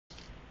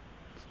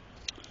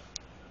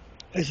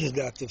This is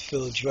Dr.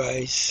 Phil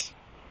DRICE.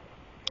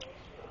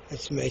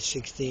 It's May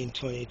 16,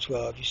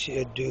 2012. You see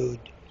a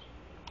dude.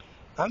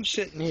 I'm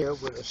sitting here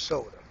with a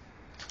soda.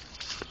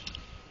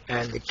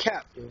 And the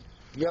cap, the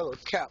yellow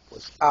cap,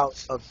 was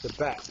out of the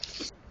back.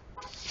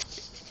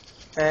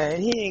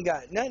 And he ain't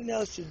got nothing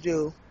else to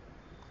do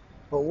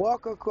but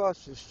walk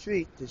across the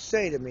street to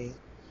say to me,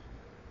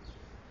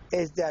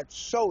 is that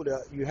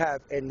soda you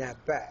have in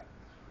that bag?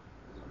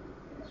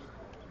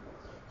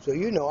 So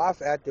you know I've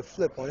had to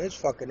flip on his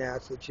fucking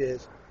ass, which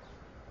is,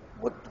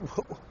 what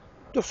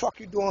the fuck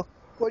you doing?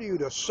 What are you,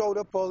 the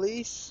soda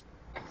police?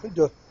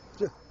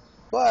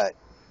 But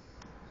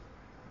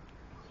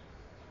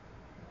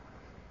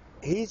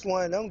he's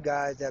one of them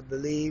guys that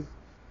believe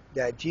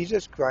that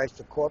Jesus Christ,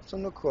 the corpse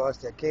on the cross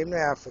that came to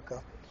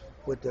Africa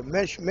with the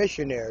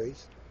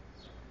missionaries,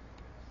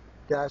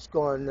 that's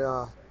going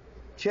to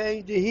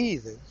change the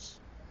heathens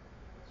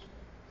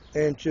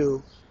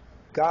into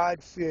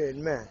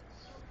God-fearing men.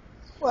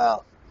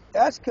 Well,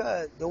 that's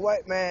because the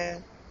white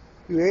man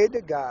created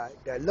a God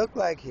that looked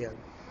like him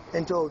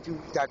and told you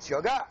that's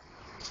your God.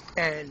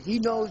 And he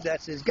knows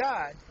that's his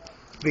God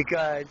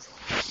because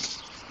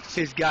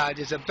his God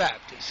is a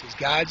Baptist. His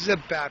God is a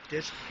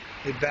Baptist.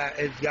 His God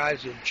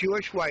is a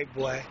Jewish white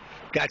boy.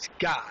 That's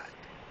God.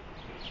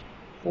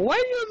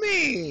 What do you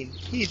mean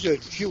he's a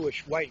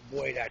Jewish white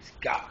boy that's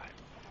God?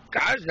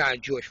 God's not a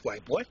Jewish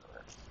white boy.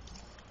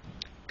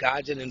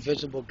 God's an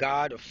invisible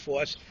God, a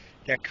force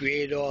that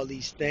created all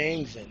these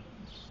things and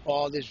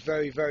all this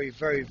very, very,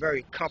 very,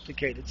 very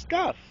complicated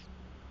stuff.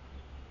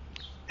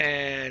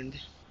 And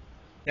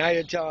now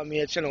you're telling me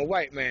it's in a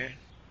white man.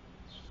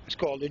 It's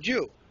called a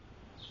Jew.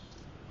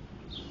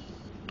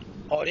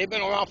 Oh, they've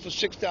been around for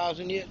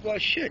 6,000 years. Well,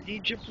 shit,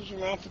 Egypt was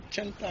around for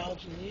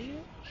 10,000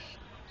 years.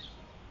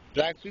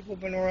 Black people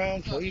been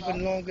around for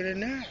even longer than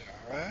that,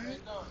 all right?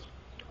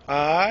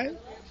 All right?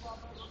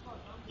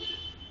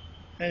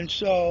 And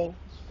so,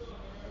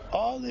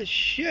 all this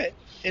shit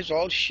is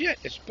all shit.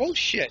 It's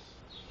bullshit.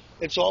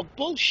 It's all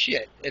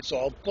bullshit. It's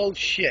all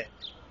bullshit.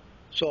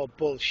 It's all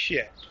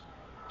bullshit.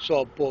 It's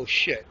all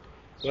bullshit.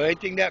 The only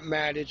thing that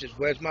matters is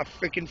where's my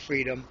freaking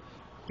freedom,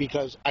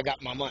 because I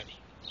got my money.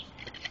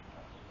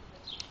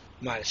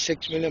 I'm out of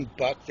 $6 million.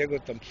 They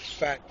got them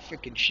fat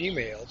freaking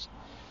she-males.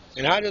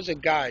 And how does a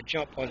guy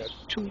jump on a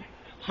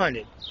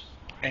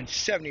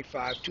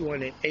 275,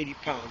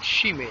 280-pound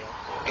she-male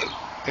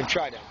and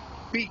try to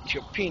beat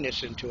your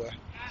penis into her?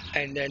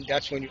 And then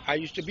that's when I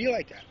used to be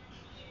like that.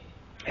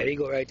 There you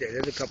go right there.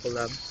 There's a couple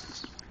of them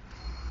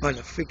on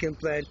a freaking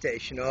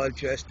plantation, all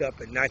dressed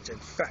up and nice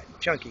and fat and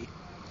chunky,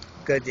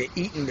 because they're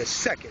eating the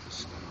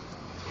seconds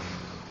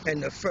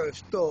and the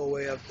first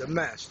throwaway of the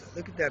master.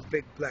 Look at that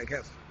big black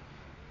heifer.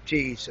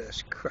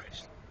 Jesus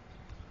Christ.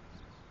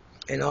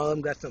 And all of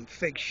them got some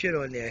fake shit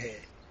on their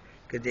head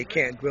because they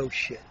can't grow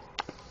shit.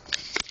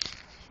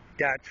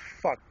 That's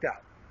fucked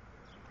up.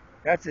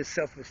 That's a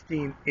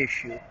self-esteem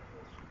issue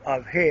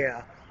of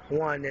hair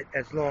wanted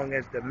as long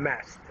as the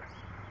master.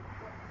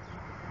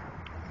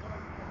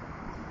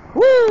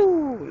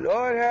 Woo!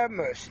 Lord have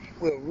mercy.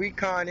 We're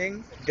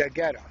reconning the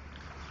ghetto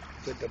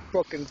with the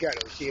Brooklyn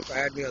ghetto. See, if I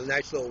had me a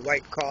nice little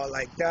white car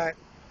like that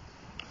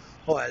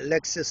or a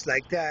Lexus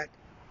like that,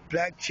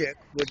 black chick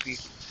would be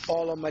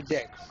all on my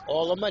dick.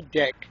 All on my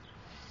dick.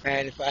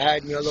 And if I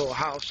had me a little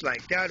house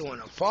like that or an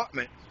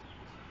apartment,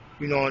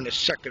 you know, on the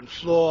second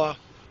floor,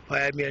 or I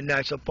had me a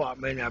nice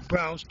apartment in that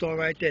brownstone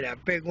right there,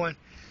 that big one,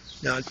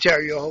 the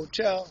Ontario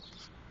Hotel,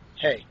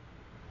 hey.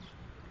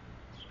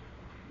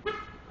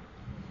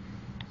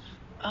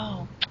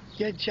 Oh,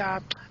 your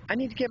job. I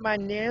need to get my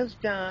nails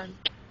done.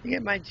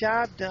 Get my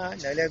job done.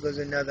 Now there goes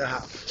another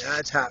house.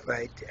 That's hot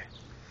right there.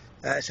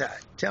 That's hot.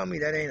 Tell me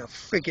that ain't a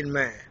freaking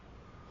man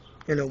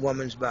in a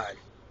woman's body.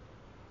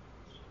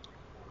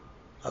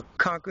 A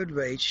conquered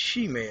race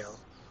she-male.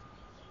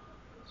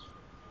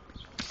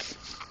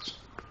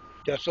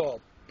 That's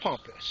all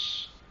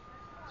pompous.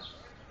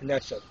 And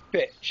that's a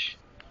bitch.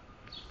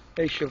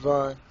 Hey,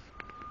 Siobhan.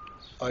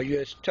 Are you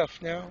as tough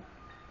now?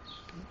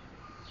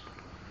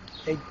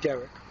 Hey,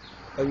 Derek.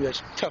 Are you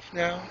as tough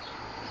now?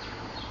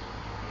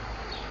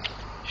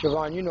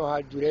 Siobhan, you know how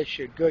to do that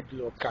shit good, you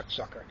little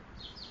cocksucker.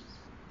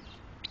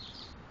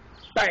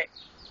 Bang!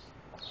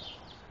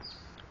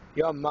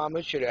 Your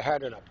mama should have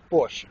had an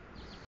abortion.